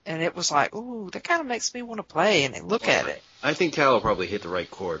 Yeah. And it was like, ooh, that kind of makes me want to play and look at it. I think Tallow probably hit the right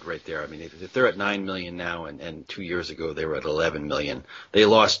chord right there. I mean, if they're at 9 million now and 2 years ago they were at 11 million, they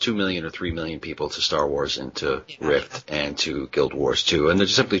lost 2 million or 3 million people to Star Wars and to Rift and to Guild Wars 2. And they're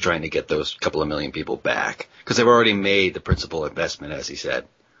just simply trying to get those couple of million people back because they've already made the principal investment, as he said.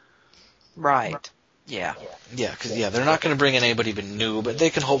 Right. Yeah. Yeah, because they're not going to bring in anybody but new, but they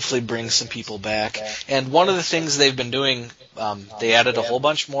can hopefully bring some people back. And one of the things they've been doing, they added a whole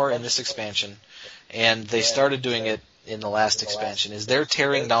bunch more in this expansion, and they started doing it in the last expansion, is they're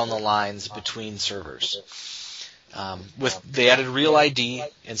tearing down the lines between servers. They added Real ID,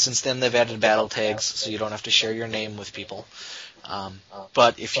 and since then they've added battle tags, so you don't have to share your name with people.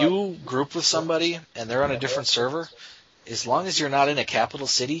 But if you group with somebody and they're on a different server, as long as you're not in a capital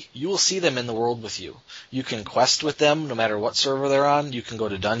city, you will see them in the world with you. You can quest with them no matter what server they're on. You can go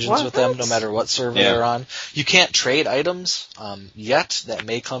to dungeons with them no matter what server they're on. You can't trade items yet. That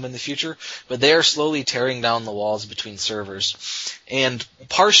may come in the future. But they are slowly tearing down the walls between servers. And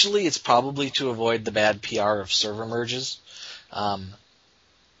partially it's probably to avoid the bad PR of server merges.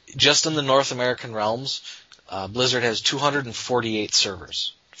 Just in the North American realms, Blizzard has 248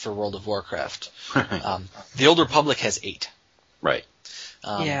 servers for World of Warcraft. The Old Republic has 8. Right.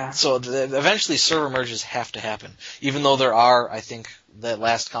 So eventually server merges have to happen. Even though there are, I think, that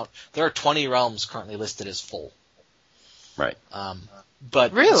last count, there are 20 realms currently listed as full. Right.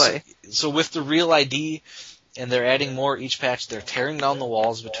 But really? So with the Real ID, and they're adding more each patch, they're tearing down the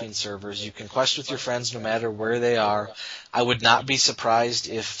walls between servers. You can quest with your friends no matter where they are. I would not be surprised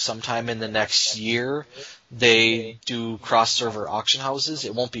if sometime in the next year they do cross-server auction houses.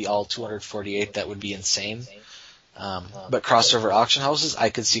 It won't be all 248. That would be insane. But cross-server auction houses, I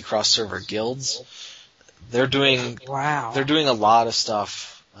could see cross-server guilds. They're doing a lot of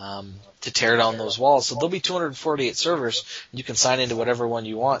stuff to tear down those walls. So there'll be 248 servers. You can sign into whatever one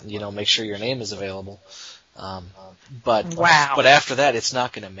you want and make sure your name is available. But after that, it's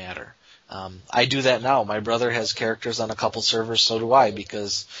not going to matter. I do that now. My brother has characters on a couple servers, so do I,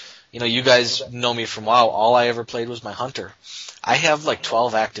 because you guys know me from WoW. All I ever played was my hunter. I have like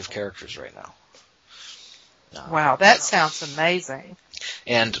 12 active characters right now. Wow, that sounds amazing.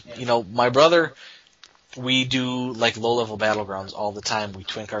 And, my brother, we do like low-level battlegrounds all the time. We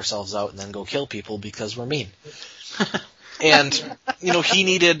twink ourselves out and then go kill people because we're mean. And, he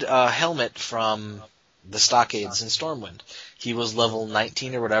needed a helmet from the Stockades in Stormwind. He was level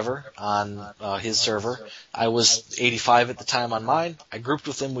 19 or whatever on his server. I was 85 at the time on mine. I grouped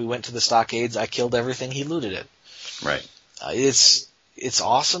with him. We went to the Stockades. I killed everything. He looted it. Right. It's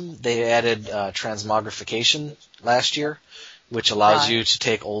awesome. They added transmogrification last year, which allows you to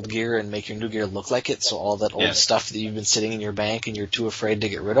take old gear and make your new gear look like it. So all that old stuff that you've been sitting in your bank and you're too afraid to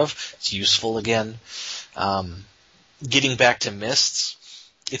get rid of, it's useful again. Getting back to Mists,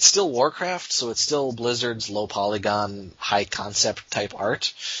 it's still Warcraft, so it's still Blizzard's low polygon, high concept type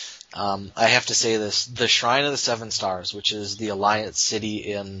art. I have to say this, the Shrine of the Seven Stars, which is the Alliance city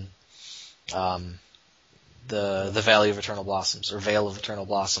in the Valley of Eternal Blossoms, or Vale of Eternal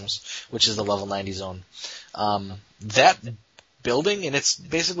Blossoms, which is the level 90 zone. That building, and it's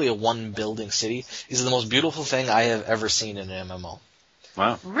basically a one building city, is the most beautiful thing I have ever seen in an MMO.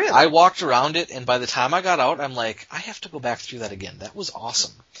 Wow. Really? I walked around it, and by the time I got out, I'm like, I have to go back through that again. That was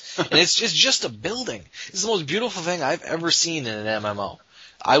awesome. And it's just a building. It's the most beautiful thing I've ever seen in an MMO.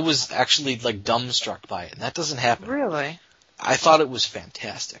 I was actually like dumbstruck by it, and that doesn't happen. Really? I thought it was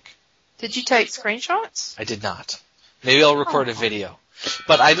fantastic. Did you take screenshots? I did not. Maybe I'll record a video.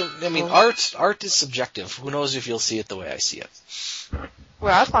 But art is subjective. Who knows if you'll see it the way I see it.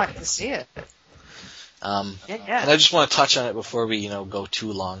 Well, I'd like to see it. And Yeah. I just want to touch on it before we, go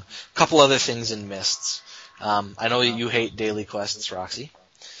too long. A couple other things in Mists. I know you hate daily quests, Roxy.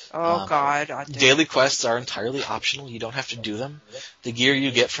 Oh, God, I do. Daily quests are entirely optional. You don't have to do them. The gear you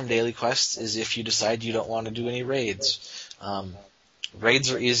get from daily quests is if you decide you don't want to do any raids.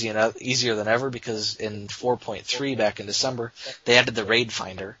 Raids are easier than ever because in 4.3 back in December, they added the raid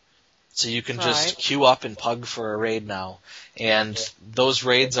finder. So you can just queue up and pug for a raid now. And those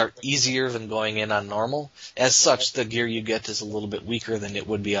raids are easier than going in on normal. As such, the gear you get is a little bit weaker than it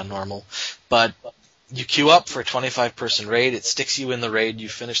would be on normal. But you queue up for a 25-person raid, it sticks you in the raid, you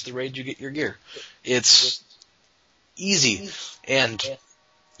finish the raid, you get your gear. It's easy. And,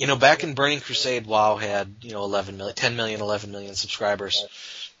 back in Burning Crusade, WoW had, 10 million, 11 million subscribers.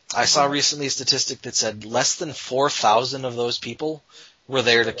 I saw recently a statistic that said less than 4,000 of those people were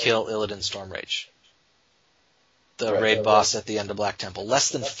there to kill Illidan Stormrage, the raid boss at the end of Black Temple. Less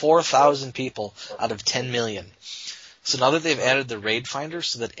than 4,000 people out of 10 million. So now that they've added the raid finder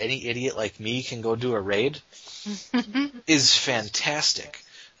so that any idiot like me can go do a raid is fantastic.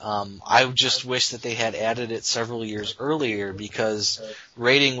 I just wish that they had added it several years earlier because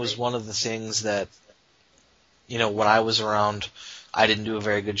raiding was one of the things that, when I was around, I didn't do a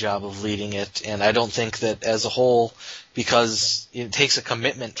very good job of leading it. And I don't think that as a whole, because it takes a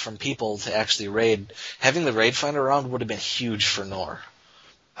commitment from people to actually raid, having the raid finder around would have been huge for Nor.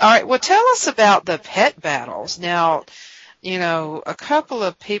 All right, well, tell us about the pet battles. Now, a couple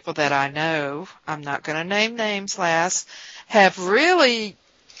of people that I know, I'm not going to name names, lass, have really,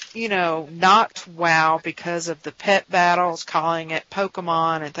 knocked WoW because of the pet battles, calling it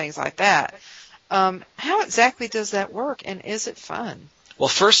Pokemon and things like that. How exactly does that work, and is it fun? Well,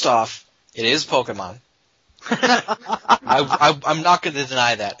 first off, it is Pokemon. I'm not going to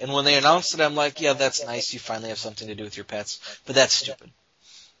deny that. And when they announced it, I'm like, yeah, that's nice. You finally have something to do with your pets. But that's stupid.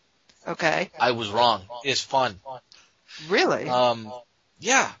 Okay. I was wrong. It's fun. Really?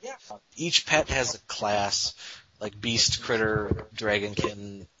 Yeah. Each pet has a class, like beast, critter,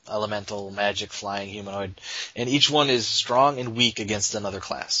 dragonkin, elemental, magic, flying, humanoid, and each one is strong and weak against another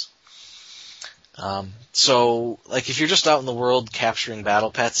class. So, if you're just out in the world capturing battle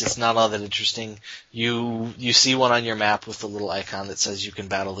pets, it's not all that interesting. You see one on your map with the little icon that says you can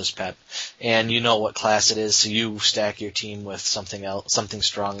battle this pet, and you know what class it is, so you stack your team with something else, something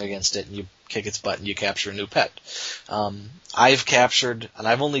strong against it, and you kick its butt and you capture a new pet. I've captured, and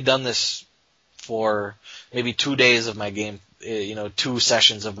I've only done this for maybe 2 days of my game, 2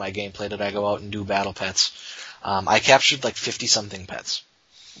 sessions of my gameplay that I go out and do battle pets. I captured 50-something pets.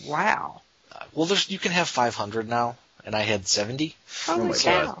 Wow. Well, you can have 500 now, and I had 70. Holy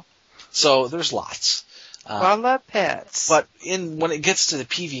cow. So there's lots. Well, I love pets. But when it gets to the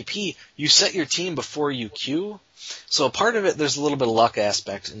PvP, you set your team before you queue. So a part of it, there's a little bit of luck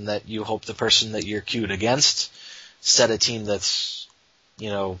aspect in that you hope the person that you're queued against set a team that's,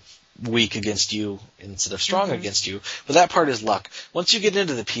 weak against you instead of strong against you. But that part is luck. Once you get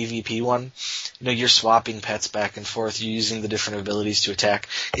into the PvP one, you're swapping pets back and forth. You're using the different abilities to attack.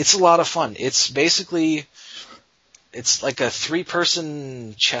 It's a lot of fun. It's basically, it's like a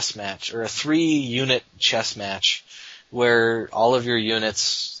 3-person chess match or a 3-unit chess match where all of your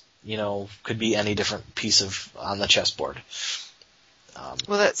units, could be any different piece on the chessboard.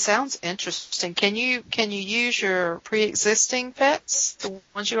 Well, that sounds interesting. Can you use your pre-existing pets, the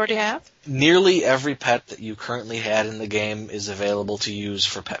ones you already have? Nearly every pet that you currently had in the game is available to use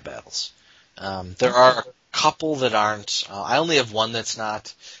for pet battles. There are a couple that aren't. I only have one that's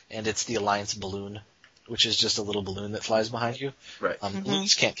not, and it's the Alliance Balloon, which is just a little balloon that flies behind you. Right.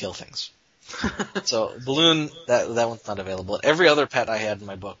 Balloons can't kill things. So Balloon, that one's not available. Every other pet I had in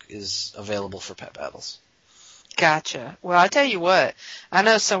my book is available for pet battles. Gotcha. Well, I tell you what, I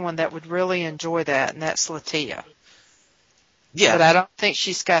know someone that would really enjoy that, and that's Latia. Yeah. But I don't think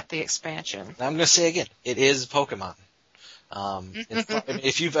she's got the expansion. I'm going to say again, it is Pokemon.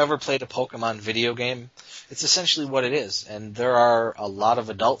 If you've ever played a Pokemon video game, it's essentially what it is. And there are a lot of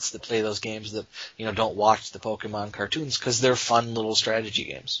adults that play those games that, don't watch the Pokemon cartoons because they're fun little strategy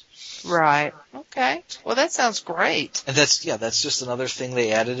games. Right. Okay. Well, that sounds great. And that's just another thing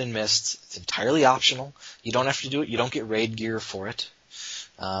they added in Myst. It's entirely optional. You don't have to do it. You don't get raid gear for it.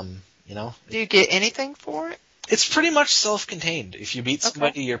 Do you get anything for it? It's pretty much self-contained. If you beat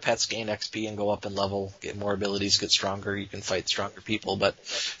somebody, your pets gain XP and go up in level, get more abilities, get stronger, you can fight stronger people. But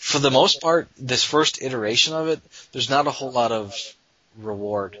for the most part, this first iteration of it, there's not a whole lot of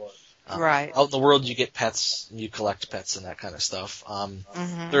reward. Right. Out in the world, you get pets, you collect pets and that kind of stuff.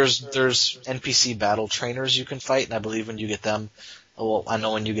 There's NPC battle trainers you can fight, and I believe when you get them, well, I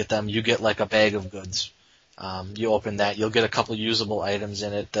know when you get them, you get like a bag of goods. You open that, you'll get a couple usable items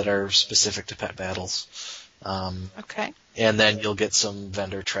in it that are specific to pet battles. Okay. And then you'll get some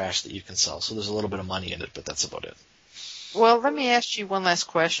vendor trash that you can sell. So there's a little bit of money in it, but that's about it. Well, let me ask you one last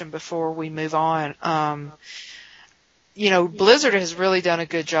question before we move on. Blizzard has really done a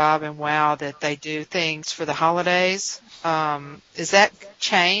good job in WoW that they do things for the holidays. Is that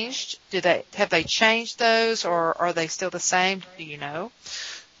changed? Have they changed those, or are they still the same? Do you know?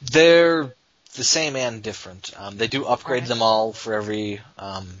 They're the same and different. They do upgrade them all for every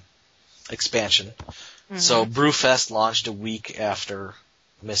expansion. Mm-hmm. So Brewfest launched a week after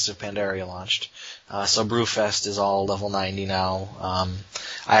Mists of Pandaria launched. So Brewfest is all level 90 now.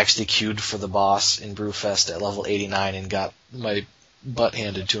 I actually queued for the boss in Brewfest at level 89 and got my butt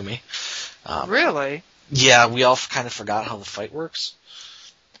handed to me. Really? Yeah, we all kind of forgot how the fight works.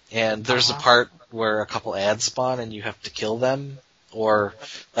 And there's a part where a couple ads spawn and you have to kill them, or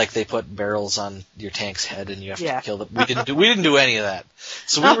like they put barrels on your tank's head and you have to kill them. We didn't do any of that.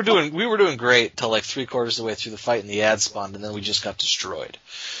 So we were doing great till like 3/4 of the way through the fight and the ad spawned, and then we just got destroyed.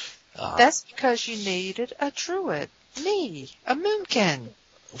 That's because you needed a druid. A moonkin.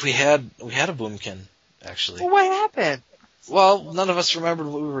 We had a boomkin, actually. Well, what happened? Well, none of us remembered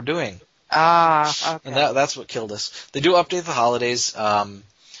what we were doing. Okay. And that's what killed us. They do update the holidays.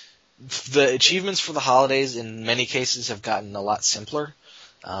 The achievements for the holidays in many cases have gotten a lot simpler.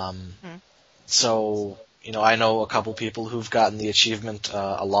 So, I know a couple people who've gotten the achievement,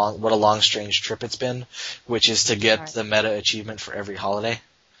 what a long strange trip it's been, which is to get the meta achievement for every holiday.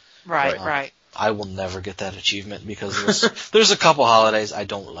 Right. I will never get that achievement because there's a couple holidays I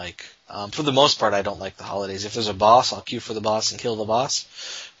don't like. For the most part, I don't like the holidays. If there's a boss, I'll queue for the boss and kill the boss,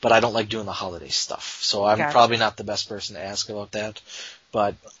 but I don't like doing the holiday stuff. So I'm probably not the best person to ask about that.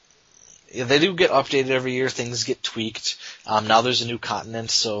 But they do get updated every year. Things get tweaked. Now there's a new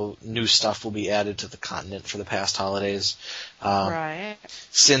continent, so new stuff will be added to the continent for the past holidays.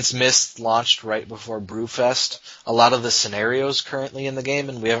 Since Myst launched right before Brewfest, a lot of the scenarios currently in the game,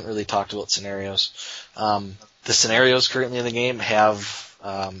 and we haven't really talked about scenarios, the scenarios currently in the game have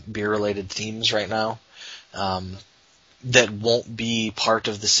beer-related themes right now that won't be part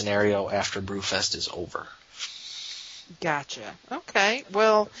of the scenario after Brewfest is over. Gotcha. Okay.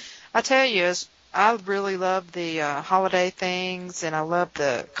 Well, I tell you, I really love the holiday things, and I love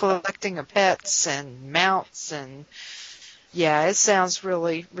the collecting of pets and mounts, and yeah, it sounds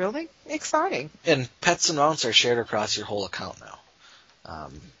really, really exciting. And pets and mounts are shared across your whole account now.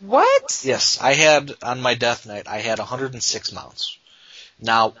 What? Yes, on my death knight, I had 106 mounts.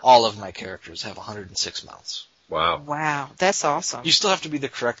 Now all of my characters have 106 mounts. Wow, that's awesome. You still have to be the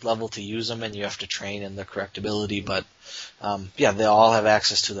correct level to use them, and you have to train in the correct ability, but they all have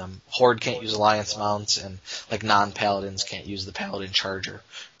access to them. Horde can't use Alliance mounts, and like non-paladins can't use the Paladin Charger.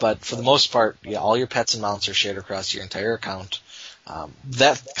 But for the most part, all your pets and mounts are shared across your entire account.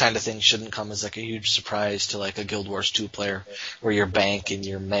 That kind of thing shouldn't come as like a huge surprise to like a Guild Wars 2 player, where your bank and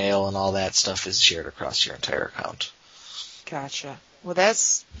your mail and all that stuff is shared across your entire account. Gotcha. Well,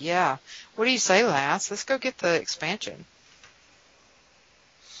 what do you say, Lass? Let's go get the expansion.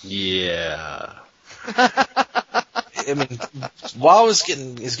 Yeah. I mean, WoW is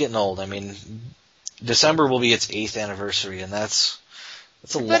getting old. I mean, December will be its 8th anniversary, and that's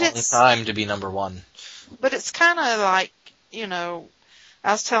a long time to be number one. But it's kind of like, I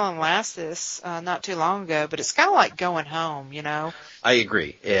was telling Lass this not too long ago, but it's kind of like going home, I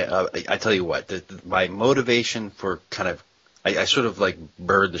agree. I tell you what, my motivation for I sort of like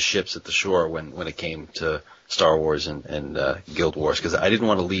burned the ships at the shore when it came to Star Wars and Guild Wars, because I didn't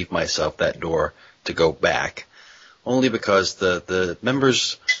want to leave myself that door to go back, only because the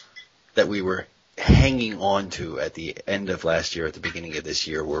members that we were hanging on to at the end of last year, at the beginning of this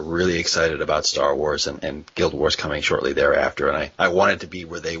year, were really excited about Star Wars and Guild Wars coming shortly thereafter, and I wanted to be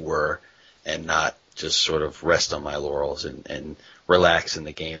where they were and not just sort of rest on my laurels and relax in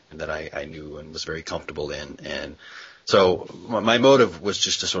the game that I knew and was very comfortable in. And so my motive was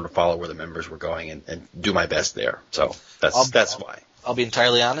just to sort of follow where the members were going and do my best there. So that's why. I'll be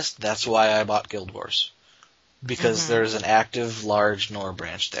entirely honest, that's why I bought Guild Wars. Because there's an active, large Nor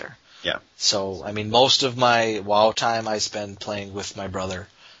branch there. Yeah. So, I mean, most of my WoW time I spend playing with my brother.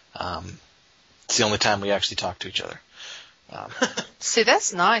 It's the only time we actually talk to each other. See,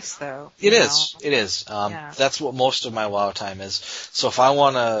 that's nice though. It is. It is. Yeah. That's what most of my WoW time is. So if I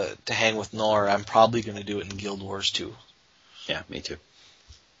want to hang with Nor, I'm probably going to do it in Guild Wars 2. Yeah, me too.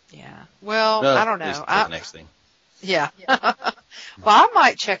 Yeah. Well, No, I don't it's know. the next thing. Yeah. Well, I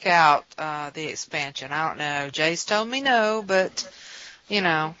might check out the expansion. I don't know. Jay's told me no, but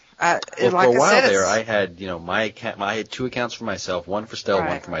Well, like for a I while said, there, I had, I had 2 accounts for myself, one for Stella, one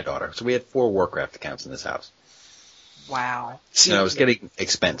Right. for my daughter. So we had 4 Warcraft accounts in this house. wow. See, And it was getting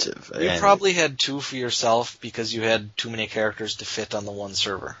expensive. you and- probably had 2 for yourself because you had too many characters to fit on the one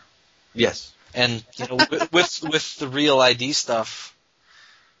server. Yes. And with the real ID stuff,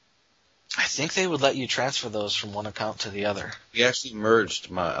 I think they would let you transfer those from one account to the other. We actually merged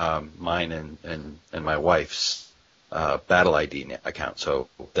mine and my wife's Battle ID account, so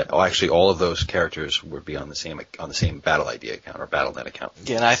that actually all of those characters would be on the same Battle ID account or BattleNet account.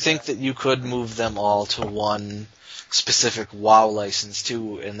 Yeah, and I think that you could move them all to one specific WoW license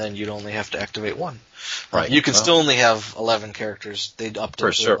too, and then you'd only have to activate one. Right. You could Well- still only have 11 characters. They'd up to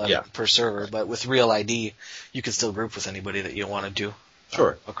Per ser- 11 yeah. per server, but with Real ID, you can still group with anybody that you want to do.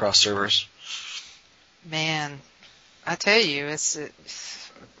 Sure. Across servers. Man, I tell you, I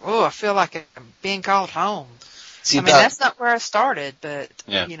feel like I'm being called home. See, I mean, that's not where I started, but,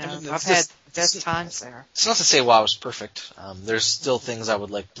 Yeah. I mean, I've it's had just- the best times there. It's not to say WoW is perfect. There's still things I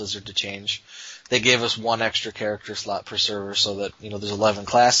would like Blizzard to change. They gave us 1 extra character slot per server so that, there's 11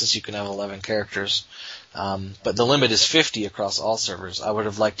 classes, you can have 11 characters. But the limit is 50 across all servers. I would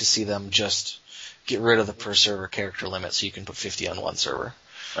have liked to see them just get rid of the per server character limit so you can put 50 on one server.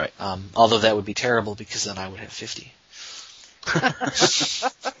 Right. Although that would be terrible because then I would have 50.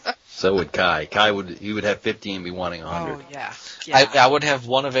 So would Kai. He would have 50 and be wanting 100. Oh, yeah. I would have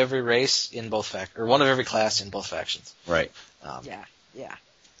one of every race in both or one of every class in both factions. Right. Yeah.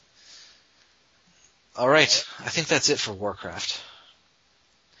 All right. I think that's it for Warcraft.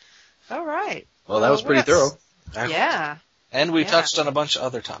 All right. Well, that was pretty yes. thorough. Yeah. And we Yeah. touched on a bunch of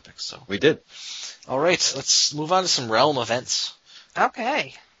other topics. So, We did. all right, let's move on to some Realm events.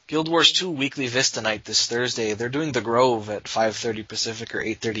 Okay. Guild Wars 2 Weekly Vista Night this Thursday. They're doing the Grove at 5:30 Pacific or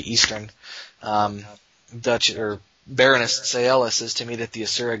 8:30 Eastern. Baroness Sayela is to meet at the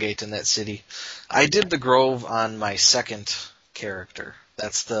Asura Gate in that city. I did the Grove on my second character.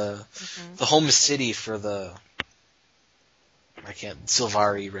 That's the home city for the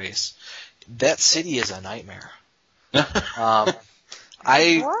Sylvari race. That city is a nightmare. That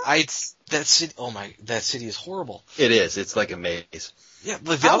city is horrible. It is. It's like a maze. Yeah,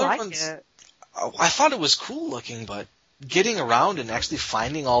 but the I other like ones, it. I thought it was cool looking, but getting around and actually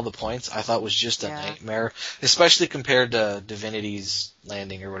finding all the points, I thought was just a nightmare, especially compared to Divinity's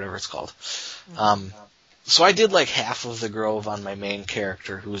Landing or whatever it's called. So I did like half of the Grove on my main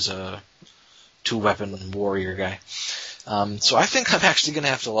character, who's a 2-weapon warrior guy. So I think I'm actually going to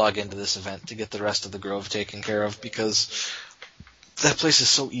have to log into this event to get the rest of the Grove taken care of, because that place is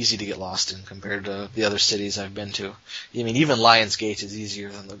so easy to get lost in compared to the other cities I've been to. I mean, even Lion's Gate is easier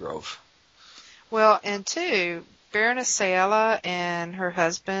than the Grove. Well, and two, Baroness Sayela and her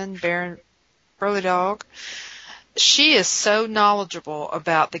husband, Baron Burly Dog, she is so knowledgeable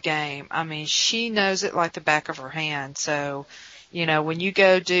about the game. I mean, she knows it like the back of her hand. So, when you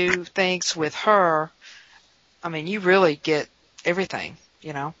go do things with her, I mean, you really get everything,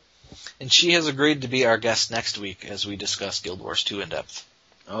 And she has agreed to be our guest next week as we discuss Guild Wars 2 in depth.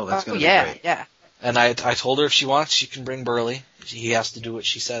 Oh, that's going to be great. Yeah. And I told her if she wants, she can bring Burley. He has to do what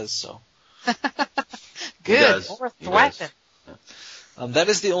she says, so. Good. does. Worth He the does. weapon. That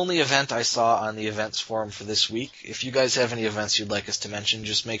is the only event I saw on the events forum for this week. If you guys have any events you'd like us to mention,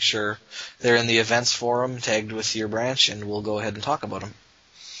 just make sure they're in the events forum, tagged with your branch, and we'll go ahead and talk about them.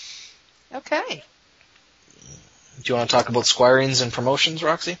 Okay. Do you want to talk about squirings and promotions,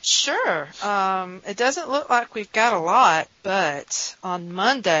 Roxy? Sure. It doesn't look like we've got a lot, but on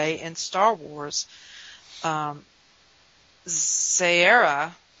Monday in Star Wars,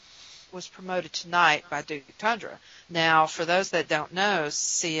 Sierra was promoted tonight by Duke Tundra. Now, for those that don't know,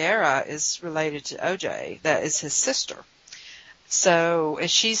 Sierra is related to OJ. That is his sister. So,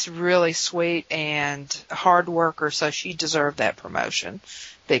 and she's really sweet and a hard worker, so she deserved that promotion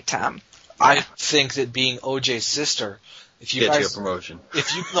big time. I think that being OJ's sister, if you Get you a guys, promotion.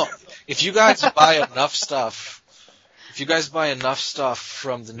 if you guys buy enough stuff,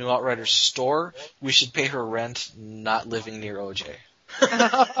 from the New Outriders store, we should pay her rent not living near OJ.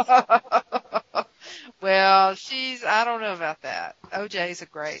 Well, I don't know about that. OJ's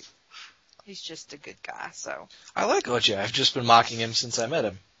he's just a good guy, so. I like OJ. I've just been mocking him since I met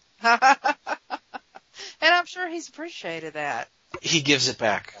him. And I'm sure he's appreciated that. He gives it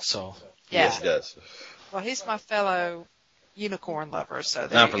back, so. Yeah. Yes, he does. Well, he's my fellow unicorn lover. So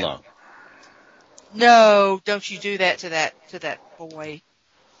there Not you for go. long. No, don't you do that to that boy.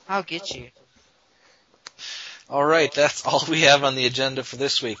 I'll get you. All right, that's all we have on the agenda for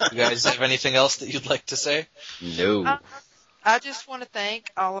this week. You guys have anything else that you'd like to say? No. I just want to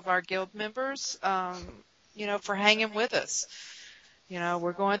thank all of our guild members, for hanging with us.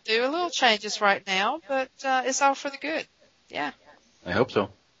 We're going through a little changes right now, but it's all for the good. Yeah. I hope so.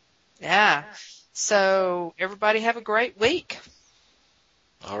 Yeah. So everybody have a great week.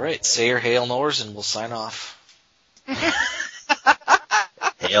 All right, say your Hail Nors and we'll sign off.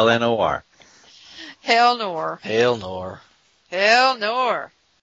 Hail NOR. Hail Nor. Hail Nor. Hail Nor.